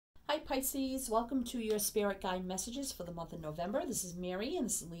Hi Pisces, welcome to your spirit guide messages for the month of November. This is Mary and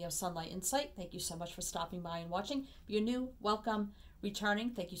this is Leo Sunlight Insight. Thank you so much for stopping by and watching. If you're new, welcome.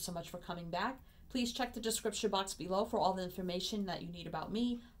 Returning, thank you so much for coming back. Please check the description box below for all the information that you need about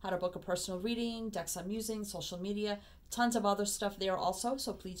me, how to book a personal reading, decks I'm using, social media, tons of other stuff there also,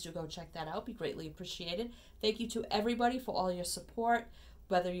 so please do go check that out. Be greatly appreciated. Thank you to everybody for all your support,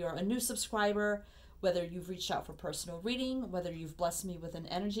 whether you're a new subscriber, whether you've reached out for personal reading, whether you've blessed me with an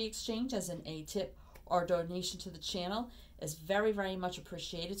energy exchange as an A-tip or donation to the channel is very, very much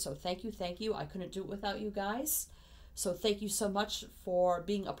appreciated. So thank you, thank you. I couldn't do it without you guys. So thank you so much for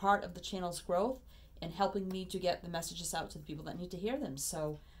being a part of the channel's growth and helping me to get the messages out to the people that need to hear them.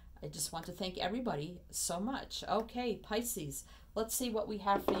 So I just want to thank everybody so much. Okay, Pisces, let's see what we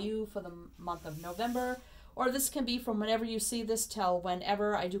have for you for the month of November. Or this can be from whenever you see this till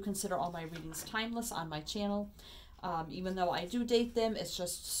whenever. I do consider all my readings timeless on my channel. Even though I do date them, it's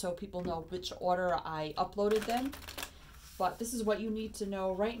just so people know which order I uploaded them. But this is what you need to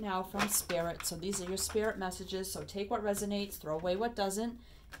know right now from Spirit. So these are your Spirit messages. So take what resonates, throw away what doesn't.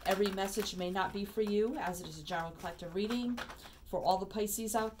 Every message may not be for you, as it is a general collective reading for all the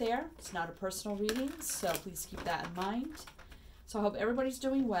Pisces out there. It's not a personal reading, so please keep that in mind. So I hope everybody's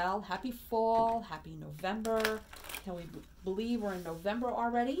doing well. Happy fall, happy November. Can we believe we're in November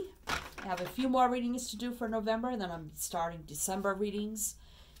already? I have a few more readings to do for November, and then I'm starting December readings,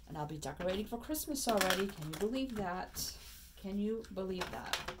 and I'll be decorating for Christmas already. Can you believe that? Can you believe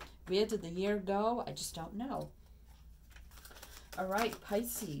that? Where did the year go? I just don't know. All right,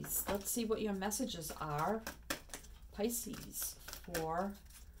 Pisces, let's see what your messages are. Pisces for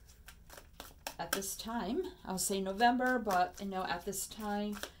at this time. I'll say November, but I know at this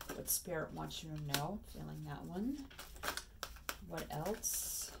time what Spirit wants you to know. Feeling that one. What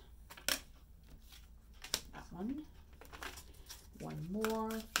else? That one. One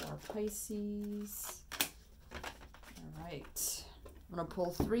more for Pisces. All right. I'm going to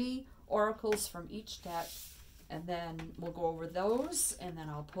pull 3 oracles from each deck, and then we'll go over those, and then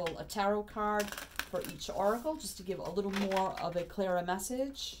I'll pull a tarot card for each oracle just to give a little more of a clearer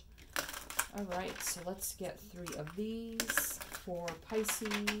message. All right, so let's get 3 of these for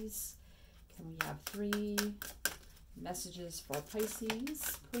Pisces. Can we have 3 messages for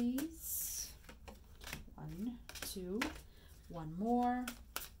Pisces, please? 1, 2, one more.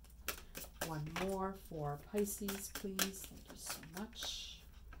 One more for Pisces, please. Thank you so much.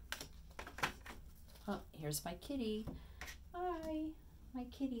 Oh, here's my kitty. Hi, my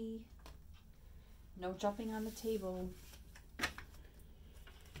kitty. No jumping on the table.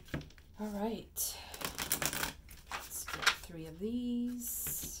 All right, let's get 3 of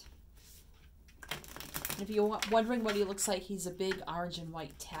these. And if you're wondering what he looks like, he's a big orange and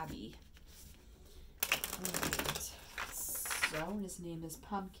white tabby. All right, so his name is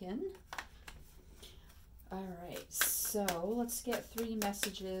Pumpkin. All right, so let's get 3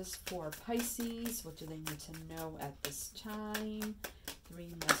 messages for Pisces. What do they need to know at this time?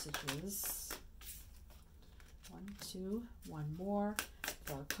 3 messages. 1, 2, one more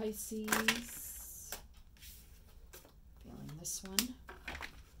for Pisces. Feeling this one.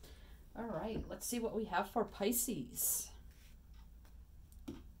 All right, let's see what we have for Pisces.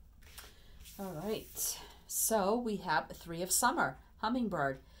 All right, so we have 3 of Summer,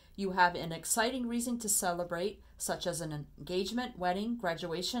 Hummingbird. You have an exciting reason to celebrate, such as an engagement, wedding,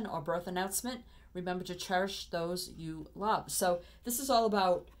 graduation, or birth announcement. Remember to cherish those you love. So this is all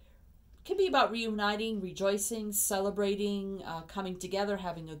about, can be about reuniting, rejoicing, celebrating, coming together,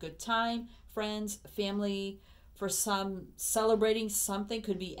 having a good time, friends, family. For some, celebrating something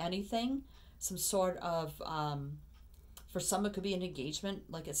could be anything, some sort of, for some it could be an engagement,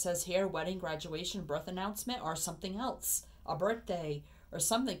 like it says here, wedding, graduation, birth announcement, or something else, a birthday, or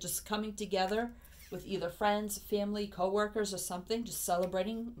something, just coming together with either friends, family, co-workers, or something, just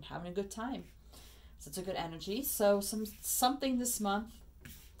celebrating and having a good time. So it's a good energy. So something this month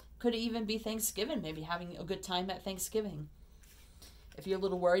could even be Thanksgiving, maybe having a good time at Thanksgiving. If you're a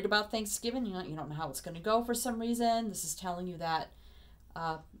little worried about Thanksgiving, you don't know how it's going to go for some reason, this is telling you that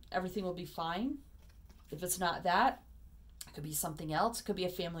everything will be fine. If it's not that, it could be something else. It could be a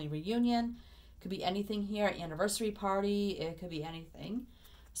family reunion. It could be anything here, anniversary party. It could be anything.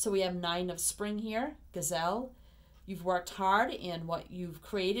 So we have 9 of Spring here, Gazelle. You've worked hard, and what you've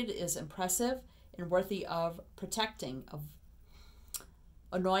created is impressive and worthy of protecting.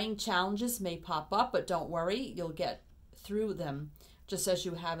 Annoying challenges may pop up, but don't worry, you'll get through them just as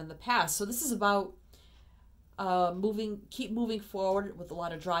you have in the past. So this is about keep moving forward with a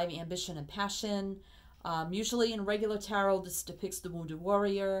lot of drive, ambition, and passion. Usually in regular tarot, this depicts the wounded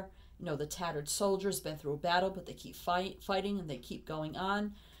warrior, the tattered soldier's been through a battle, but they keep fighting and they keep going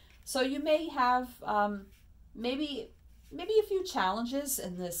on. So you may have maybe a few challenges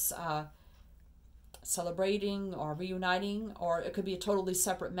in this celebrating or reuniting, or it could be a totally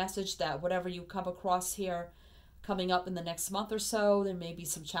separate message that whatever you come across here coming up in the next month or so, there may be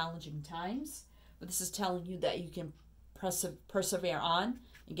some challenging times, but this is telling you that you can persevere on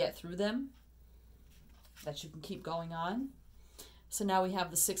and get through them, that you can keep going on. So now we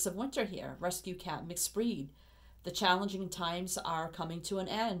have the Six of Winter here, rescue cat, mixed breed. The challenging times are coming to an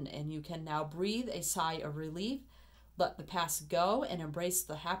end, and you can now breathe a sigh of relief, let the past go, and embrace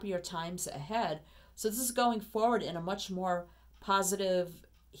the happier times ahead. So this is going forward in a much more positive,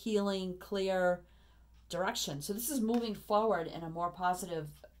 healing, clear direction. So this is moving forward in a more positive,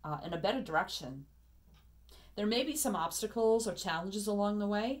 in a better direction. There may be some obstacles or challenges along the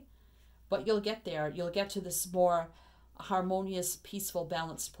way, but you'll get there. You'll get to this more harmonious, peaceful,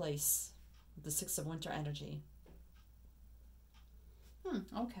 balanced place with the Six of Winter energy.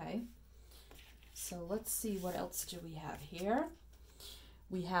 Okay. So let's see, what else do we have here?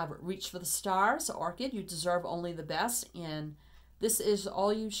 We have reach for the stars, Orchid. You deserve only the best, and this is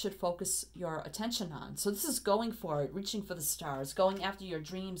all you should focus your attention on. So this is going for it, reaching for the stars, going after your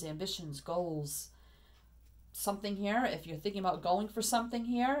dreams, ambitions, goals. Something here, if you're thinking about going for something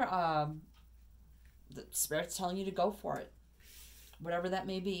here, the Spirit's telling you to go for it, whatever that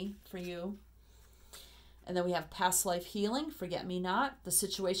may be for you. And then we have past life healing, forget me not. The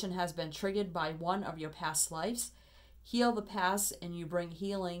situation has been triggered by one of your past lives. Heal the past and you bring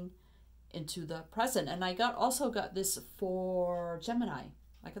healing into the present. And I also got this for Gemini.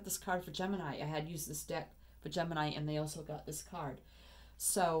 I got this card for Gemini. I had used this deck for Gemini, and they also got this card.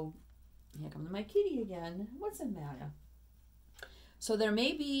 So here comes my kitty again. What's the matter? So there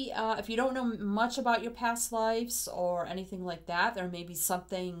may be, if you don't know much about your past lives or anything like that, there may be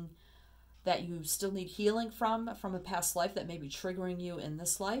something that you still need healing from a past life that may be triggering you in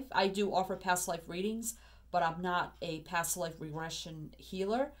this life. I do offer past life readings, but I'm not a past life regression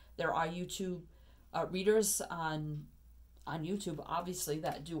healer. There are YouTube readers on YouTube, obviously,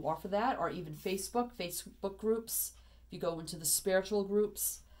 that do offer that, or even Facebook groups. If you go into the spiritual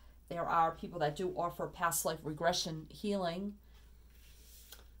groups, there are people that do offer past life regression healing.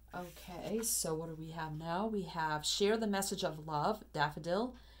 Okay, so what do we have now? We have share the message of love,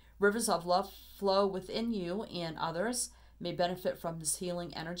 Daffodil. Rivers of love flow within you, and others may benefit from this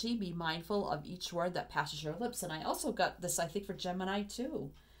healing energy. Be mindful of each word that passes your lips. And I also got this, I think, for Gemini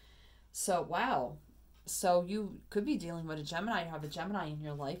too. So, wow. So you could be dealing with a Gemini, or have a Gemini in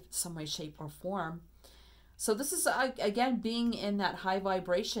your life, some way, shape, or form. So this is, again, being in that high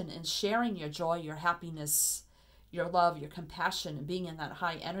vibration and sharing your joy, your happiness, your love, your compassion, and being in that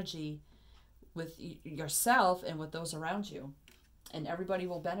high energy with yourself and with those around you. And everybody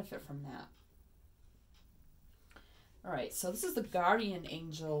will benefit from that. All right, so this is the Guardian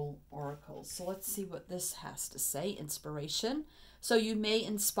Angel Oracle. So let's see what this has to say. Inspiration. So you may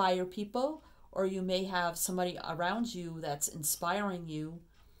inspire people, or you may have somebody around you that's inspiring you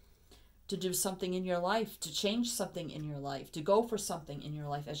to do something in your life, to change something in your life, to go for something in your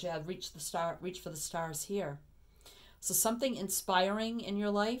life, as you have reach for the stars here. So something inspiring in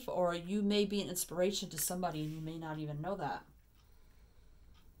your life, or you may be an inspiration to somebody and you may not even know that.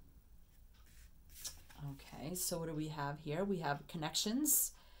 Okay, so what do we have here? We have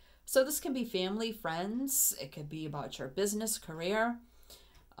connections. So this can be family, friends. It could be about your business, career,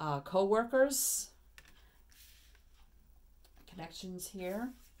 co-workers. Connections here.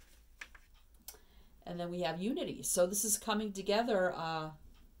 And then we have unity. So this is coming together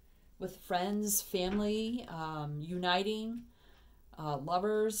with friends, family, uniting,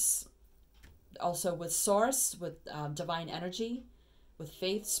 lovers, also with source, with divine energy, with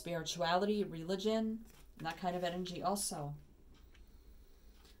faith, spirituality, religion, and that kind of energy also.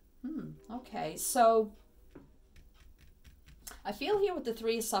 Okay, so I feel here with the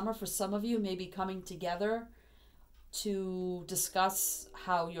Three of Summer, for some of you, maybe coming together to discuss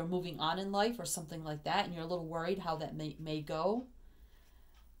how you're moving on in life or something like that, and you're a little worried how that may go.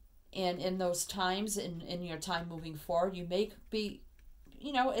 And in those times, in your time moving forward, you may be,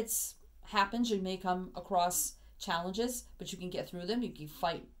 it's happens, you may come across challenges, but you can get through them. You can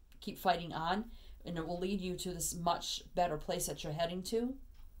keep fighting on, and it will lead you to this much better place that you're heading to.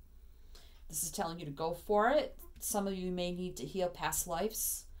 This is telling you to go for it. Some of you may need to heal past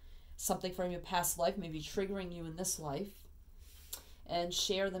lives. Something from your past life may be triggering you in this life. And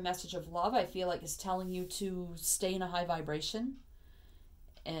share the message of love, I feel like, is telling you to stay in a high vibration.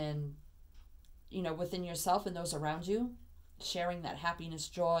 And, within yourself and those around you. Sharing that happiness,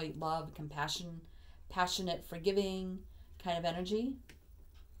 joy, love, compassion, passionate, forgiving kind of energy.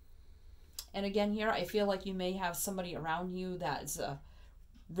 And again here, I feel like you may have somebody around you that is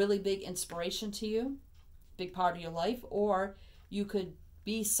really big inspiration to you, big part of your life, or you could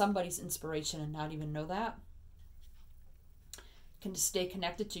be somebody's inspiration and not even know that. You can stay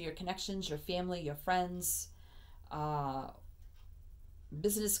connected to your connections, your family, your friends,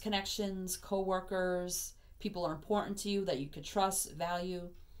 business connections, co-workers. People are important to you that you could trust, value,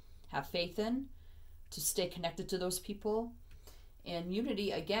 have faith in, to stay connected to those people. And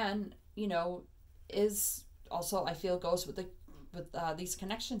unity, again, you know, is also, I feel, goes with these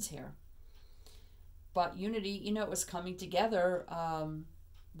connections here. But unity, you know, is coming together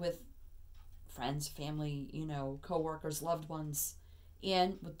with friends, family, you know, co-workers, loved ones,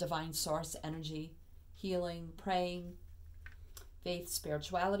 and with divine source energy, healing, praying, faith,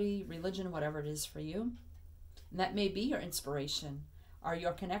 spirituality, religion, whatever it is for you. And that may be your inspiration, or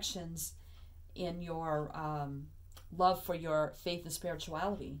your connections in your love for your faith and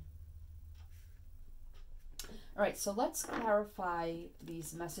spirituality. All right, so let's clarify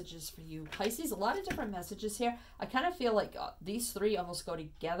these messages for you, Pisces. A lot of different messages here. I kind of feel like these three almost go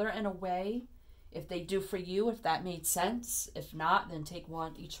together in a way. If they do for you, if that made sense. If not, then take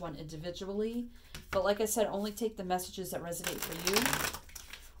each one individually. But like I said, only take the messages that resonate for you.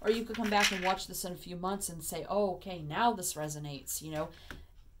 Or you could come back and watch this in a few months and say, oh, okay, now this resonates, you know.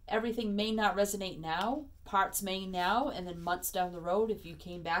 Everything may not resonate now, parts may now, and then months down the road, if you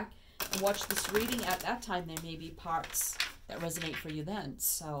came back and watched this reading at that time, there may be parts that resonate for you then.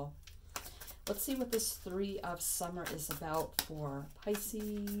 So let's see what this Three of Summer is about for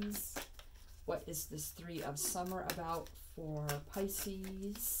Pisces. What is this Three of Summer about for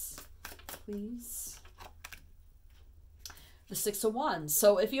Pisces, please? The Six of Wands.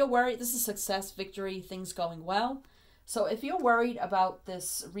 So if you're worried, this is success, victory, things going well. So if you're worried about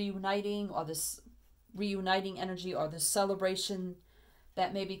this reuniting, or this reuniting energy, or this celebration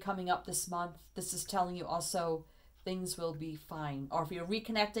that may be coming up this month, this is telling you also things will be fine. Or if you're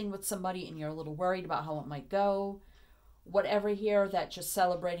reconnecting with somebody and you're a little worried about how it might go, whatever here that you're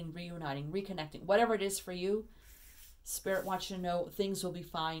celebrating, reuniting, reconnecting, whatever it is for you, Spirit wants you to know things will be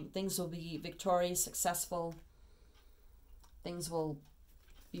fine. Things will be victorious, successful. Things will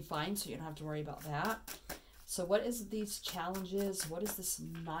be fine, so you don't have to worry about that. So what is these challenges? What is this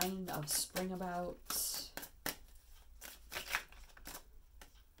Nine of Spring about?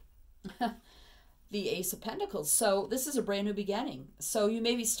 The Ace of Pentacles. So this is a brand new beginning. So you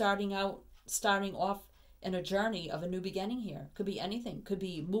may be starting off in a journey of a new beginning here. Could be anything. It could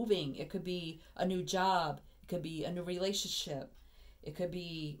be moving. It could be a new job. It could be a new relationship. It could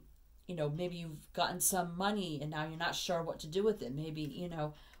be, you know, maybe you've gotten some money and now you're not sure what to do with it. Maybe, you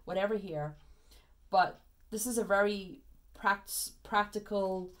know, whatever here. But this is a very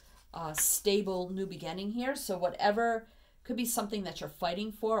practical, stable new beginning here. So whatever, could be something that you're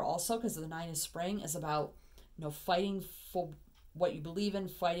fighting for also, because the Nine of Spring is about, you know, fighting for what you believe in,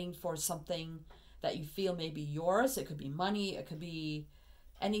 fighting for something that you feel may be yours. It could be money. It could be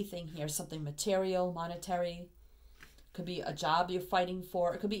anything here, something material, monetary. It could be a job you're fighting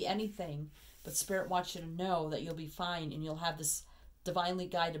for. It could be anything. But Spirit wants you to know that you'll be fine and you'll have this divinely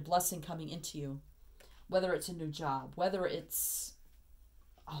guided blessing coming into you. Whether it's a new job, whether it's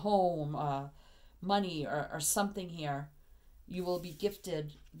a home, money, or something here, you will be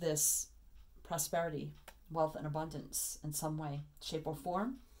gifted this prosperity, wealth, and abundance in some way, shape, or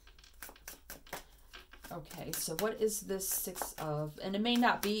form. Okay, so what is this Six of... And it may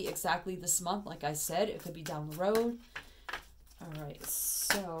not be exactly this month, like I said. It could be down the road. All right,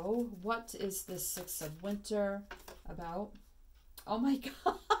 so what is this Six of Winter about? Oh my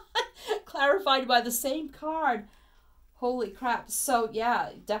God. Clarified by the same card. Holy crap. So yeah,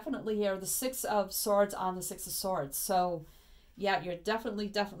 definitely here, the Six of Swords on the Six of Swords. So yeah, you're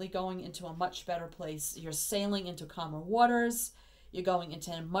definitely going into a much better place. You're sailing into calmer waters. You're going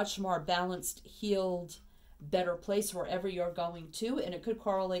into a much more balanced, healed, better place wherever you're going to. And it could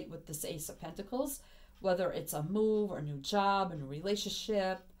correlate with this Ace of Pentacles, whether it's a move or a new job, a new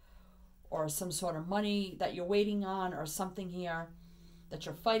relationship, or some sort of money that you're waiting on, or something here that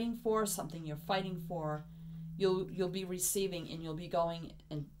you're fighting for, something you're fighting for. You'll be receiving, and you'll be going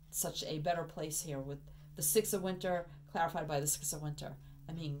in such a better place here with the Six of Winter clarified by the Six of Winter.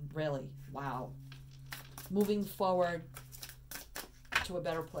 I mean, really, wow. Moving forward to a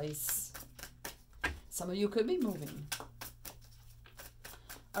better place. Some of you could be moving.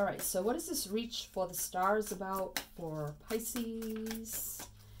 All right, so what is this reach for the stars about for Pisces?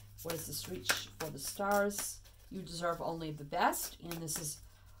 What is this reach for the stars? You deserve only the best, and this is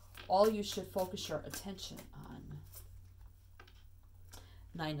all you should focus your attention on.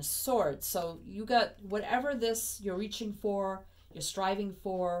 Nine of Swords. So you got whatever this you're reaching for, you're striving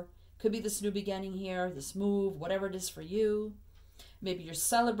for. Could be this new beginning here, this move, whatever it is for you. Maybe you're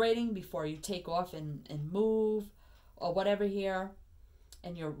celebrating before you take off and move or whatever here.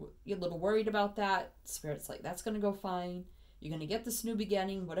 And you're a little worried about that. Spirit's like, that's going to go fine. You're going to get this new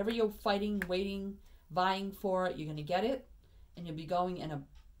beginning. Whatever you're fighting, waiting, vying for, you're going to get it. And you'll be going in a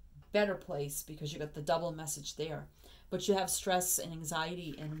better place because you got the double message there. But you have stress and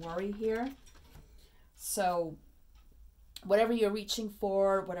anxiety and worry here. So whatever you're reaching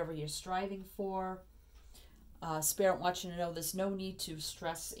for, whatever you're striving for, Spirit wants you to know there's no need to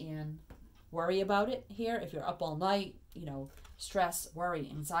stress and worry about it here. If you're up all night, you know, stress, worry,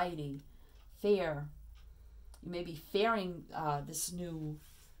 anxiety, fear. You may be fearing this new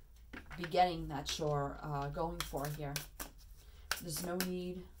beginning that you're going for here. There's no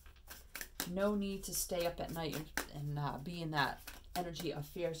need to stay up at night and be in that energy of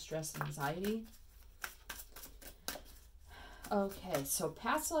fear, stress, and anxiety. Okay, so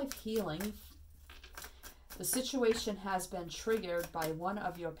past life healing. The situation has been triggered by one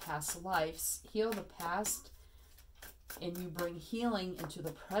of your past lives. Heal the past and you bring healing into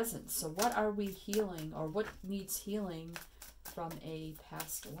the present. So what are we healing, or what needs healing from a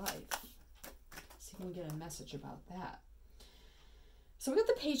past life? See if we can get a message about that. So we got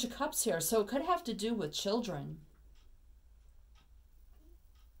the Page of Cups here. So it could have to do with children.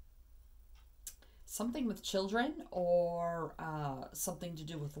 Something with children, or something to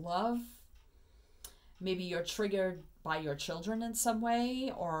do with love. Maybe you're triggered by your children in some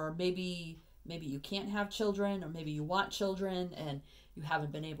way, or maybe you can't have children, or maybe you want children and you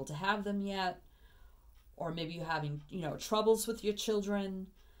haven't been able to have them yet, or maybe you're having, you know, troubles with your children.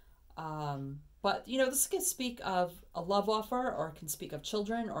 But, you know, this can speak of a love offer, or it can speak of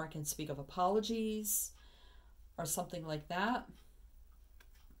children, or it can speak of apologies, or something like that.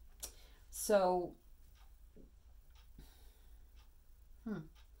 So,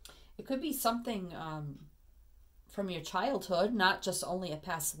 it could be something from your childhood, not just only a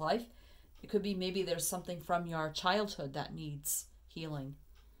past life. It could be maybe there's something from your childhood that needs healing,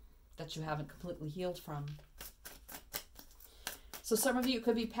 that you haven't completely healed from. So some of you, it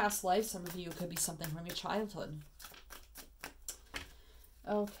could be past life. Some of you, it could be something from your childhood.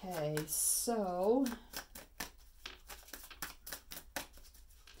 Okay, so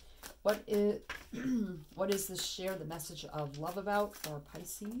what is this share the message of love about for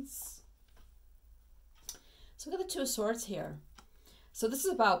Pisces? So we got the Two of Swords here. So this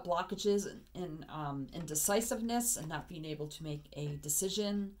is about blockages and indecisiveness and not being able to make a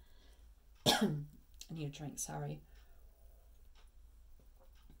decision. I need a drink, sorry.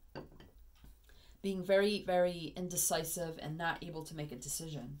 Being very, very indecisive and not able to make a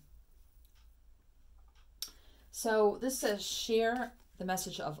decision. So this says, share the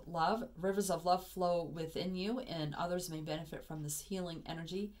message of love. Rivers of love flow within you, and others may benefit from this healing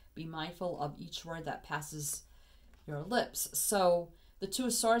energy. Be mindful of each word that passes your lips. So the Two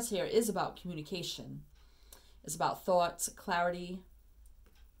of Swords here is about communication. It's about thoughts, clarity.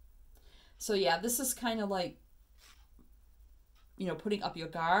 So yeah, this is kind of like, you know, putting up your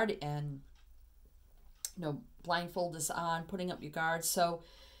guard and, you know, blindfold is on, putting up your guard. So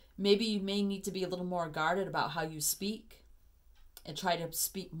maybe you may need to be a little more guarded about how you speak, and try to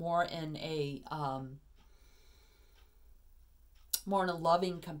speak more in a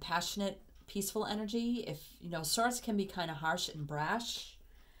loving, compassionate, peaceful energy. If, you know, swords can be kind of harsh and brash,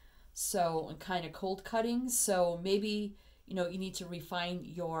 so, and kind of cold cutting. So maybe, you know, you need to refine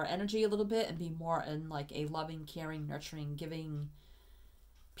your energy a little bit and be more in like a loving, caring, nurturing, giving,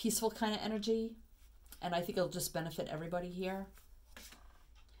 peaceful kind of energy. And I think it'll just benefit everybody here.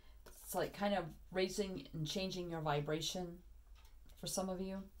 It's like kind of raising and changing your vibration for some of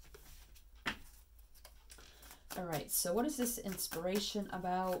you. All right, so what is this inspiration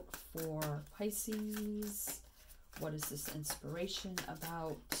about for Pisces? What is this inspiration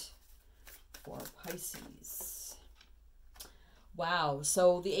about for Pisces? Wow,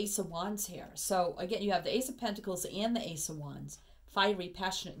 so the Ace of Wands here. So again, you have the Ace of Pentacles and the Ace of Wands. Fiery,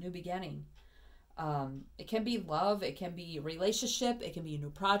 passionate, new beginning. It can be love, it can be a relationship, it can be a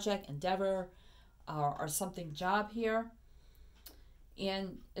new project, endeavor, or something, job here.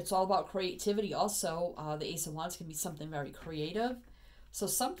 And it's all about creativity also. The Ace of Wands can be something very creative. So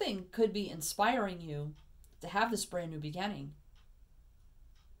something could be inspiring you to have this brand new beginning.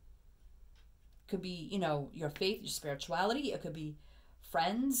 Could be, you know, your faith, your spirituality. It could be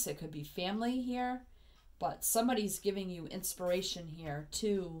friends. It could be family here. But somebody's giving you inspiration here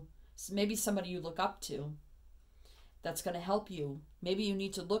to maybe somebody you look up to that's going to help you. Maybe you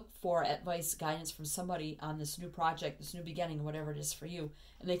need to look for advice, guidance from somebody on this new project, this new beginning, whatever it is for you.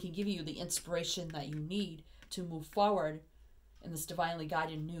 And they can give you the inspiration that you need to move forward in this divinely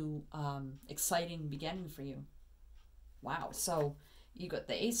guided new, exciting beginning for you. Wow. So You got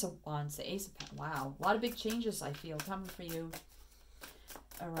the Ace of Wands, the Ace of Pentacles. Wow, a lot of big changes I feel coming for you.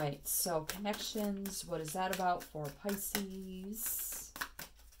 All right, so connections, what is that about for Pisces?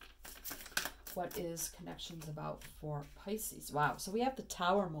 What is connections about for Pisces? Wow, so we have the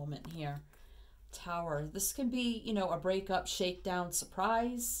Tower moment here. Tower. This can be, you know, a breakup, shakedown,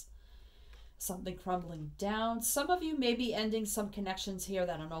 surprise, something crumbling down. Some of you may be ending some connections here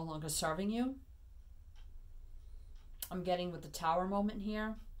that are no longer serving you. I'm getting with the Tower moment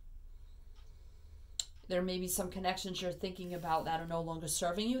here. There may be some connections you're thinking about that are no longer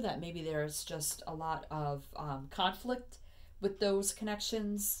serving you, that maybe there's just a lot of conflict with those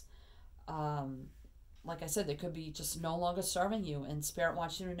connections. Like I said, they could be just no longer serving you. And Spirit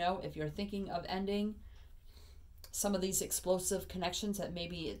wants you to know, if you're thinking of ending some of these explosive connections, that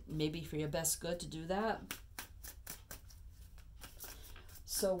maybe it may be for your best good to do that.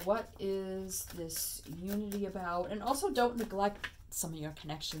 So what is this unity about? And also don't neglect some of your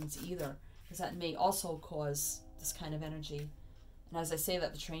connections either, because that may also cause this kind of energy. And as I say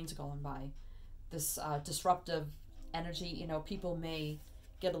that, the train's going by. This disruptive energy, you know, people may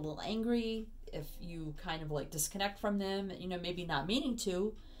get a little angry if you kind of like disconnect from them, you know, maybe not meaning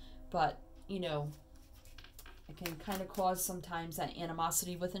to, but, you know, it can kind of cause sometimes that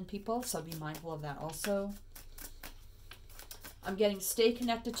animosity within people. So be mindful of that also. I'm getting stay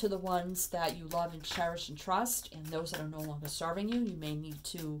connected to the ones that you love and cherish and trust, and those that are no longer serving you. You may need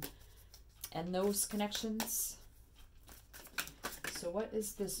to end those connections. So what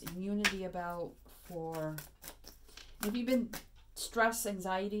is this unity about for, have you been stress,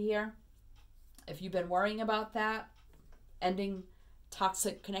 anxiety here? If you've been worrying about that, ending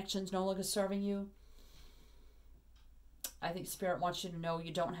toxic connections no longer serving you, I think Spirit wants you to know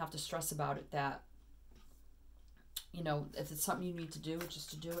you don't have to stress about it, that, you know, if it's something you need to do,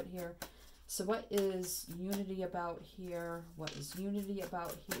 just to do it here. So what is unity about here? What is unity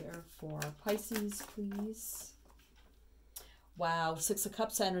about here for Pisces, please? Wow, Six of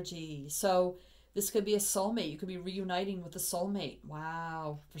Cups energy. So this could be a soulmate. You could be reuniting with a soulmate.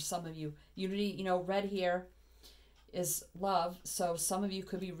 Wow, for some of you. Unity, you know, red here is love. So some of you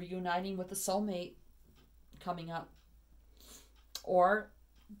could be reuniting with a soulmate coming up. Or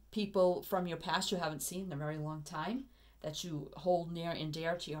people from your past you haven't seen in a very long time that you hold near and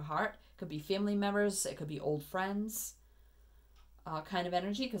dear to your heart. Could be family members. It could be old friends kind of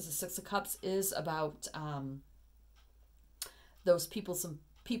energy, because the Six of Cups is about those people, some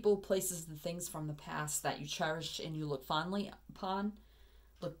people, places, and things from the past that you cherish and you look fondly upon,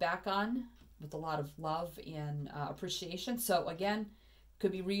 look back on with a lot of love and appreciation. So again,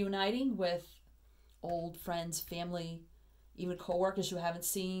 could be reuniting with old friends, family, even co-workers you haven't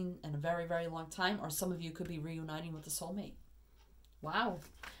seen in a very, very long time, or some of you could be reuniting with a soulmate. Wow.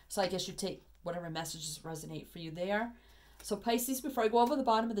 So I guess you take whatever messages resonate for you there. So Pisces, before I go over the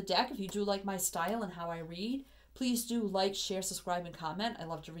bottom of the deck, if you do like my style and how I read, please do like, share, subscribe, and comment. I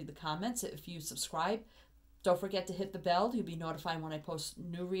love to read the comments. If you subscribe, don't forget to hit the bell. You'll be notified when I post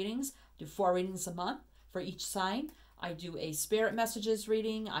new readings. I do 4 readings a month for each sign. I do a spirit messages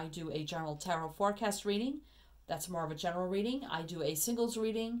reading. I do a general tarot forecast reading. That's more of a general reading. I do a singles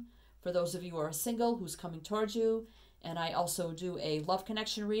reading for those of you who are single, who's coming towards you. And I also do a love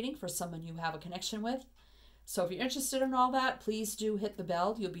connection reading for someone you have a connection with. So if you're interested in all that, please do hit the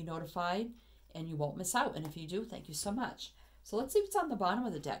bell. You'll be notified and you won't miss out. And if you do, thank you so much. So let's see what's on the bottom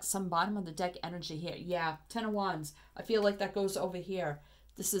of the deck. Some bottom of the deck energy here. Yeah, 10 of Wands. I feel like that goes over here.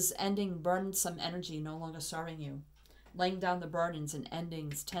 This is ending burdensome energy, no longer serving you. Laying down the burdens and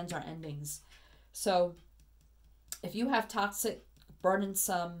endings. 10s are endings. So if you have toxic,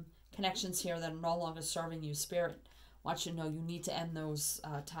 burdensome connections here that are no longer serving you, Spirit wants you to know you need to end those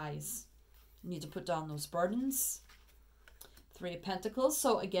ties. You need to put down those burdens. 3 of Pentacles.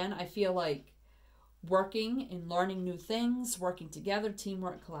 So again, I feel like working and learning new things, working together,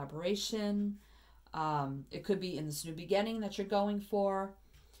 teamwork, collaboration. It could be in this new beginning that you're going for,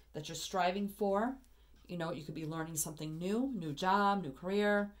 that you're striving for. You know, you could be learning something new, new job, new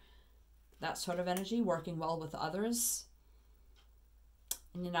career, that sort of energy, working well with others.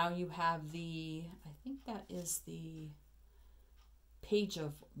 And now you have the, I think that is the Page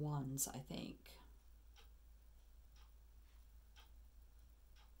of Wands, I think.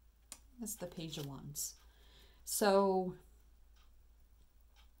 That's the Page of Wands. So,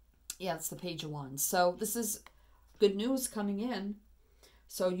 yeah, it's the Page of Wands. So this is good news coming in.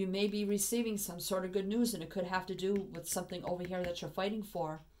 So you may be receiving some sort of good news, and it could have to do with something over here that you're fighting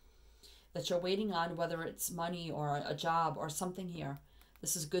for, that you're waiting on, whether it's money or a job or something here.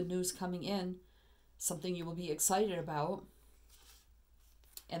 This is good news coming in, something you will be excited about.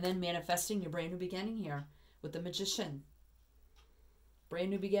 And then manifesting your brand new beginning here with the Magician. Brand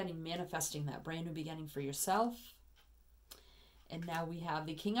new beginning, manifesting that brand new beginning for yourself. And now we have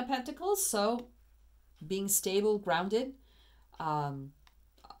the King of Pentacles. So being stable, grounded,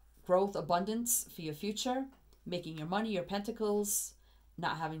 growth, abundance for your future, making your money, your pentacles,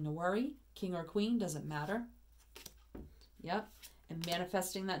 not having to worry. King or queen, doesn't matter. Yep. And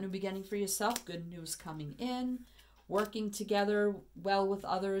manifesting that new beginning for yourself. Good news coming in. Working together well with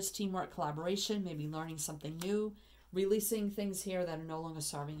others. Teamwork, collaboration. Maybe learning something new. Releasing things here that are no longer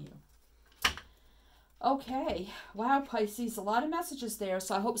serving you. Okay. Wow, Pisces. A lot of messages there.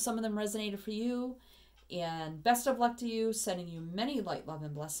 So I hope some of them resonated for you. And best of luck to you. Sending you many light, love,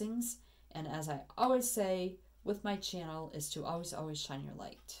 and blessings. And as I always say with my channel is to always, always shine your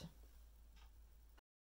light.